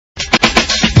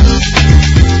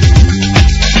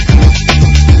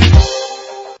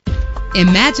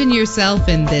Imagine yourself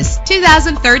in this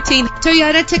 2013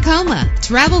 Toyota Tacoma.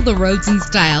 Travel the roads in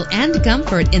style and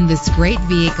comfort in this great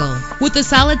vehicle. With a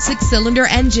solid 6-cylinder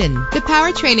engine, the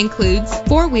powertrain includes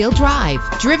 4-wheel drive,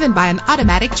 driven by an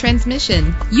automatic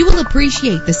transmission. You will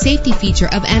appreciate the safety feature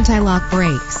of anti-lock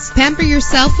brakes. Pamper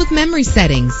yourself with memory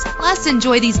settings. Plus,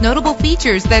 enjoy these notable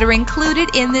features that are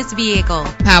included in this vehicle: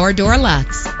 power door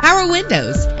locks, power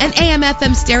windows, an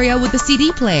AM/FM stereo with a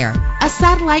CD player, a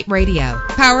satellite radio,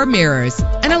 power mirrors,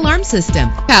 an alarm system,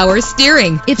 power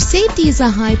steering. If safety is a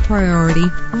high priority,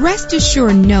 rest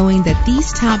assured knowing that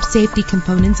these top safety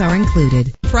components are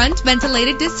included: front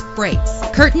ventilated disc brakes,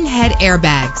 curtain head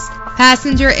airbags,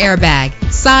 passenger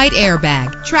airbag, side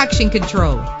airbag, traction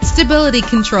control, stability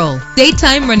control,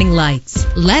 daytime running lights.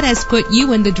 Let us put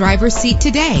you in the driver's seat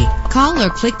today. Call or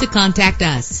click to contact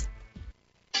us.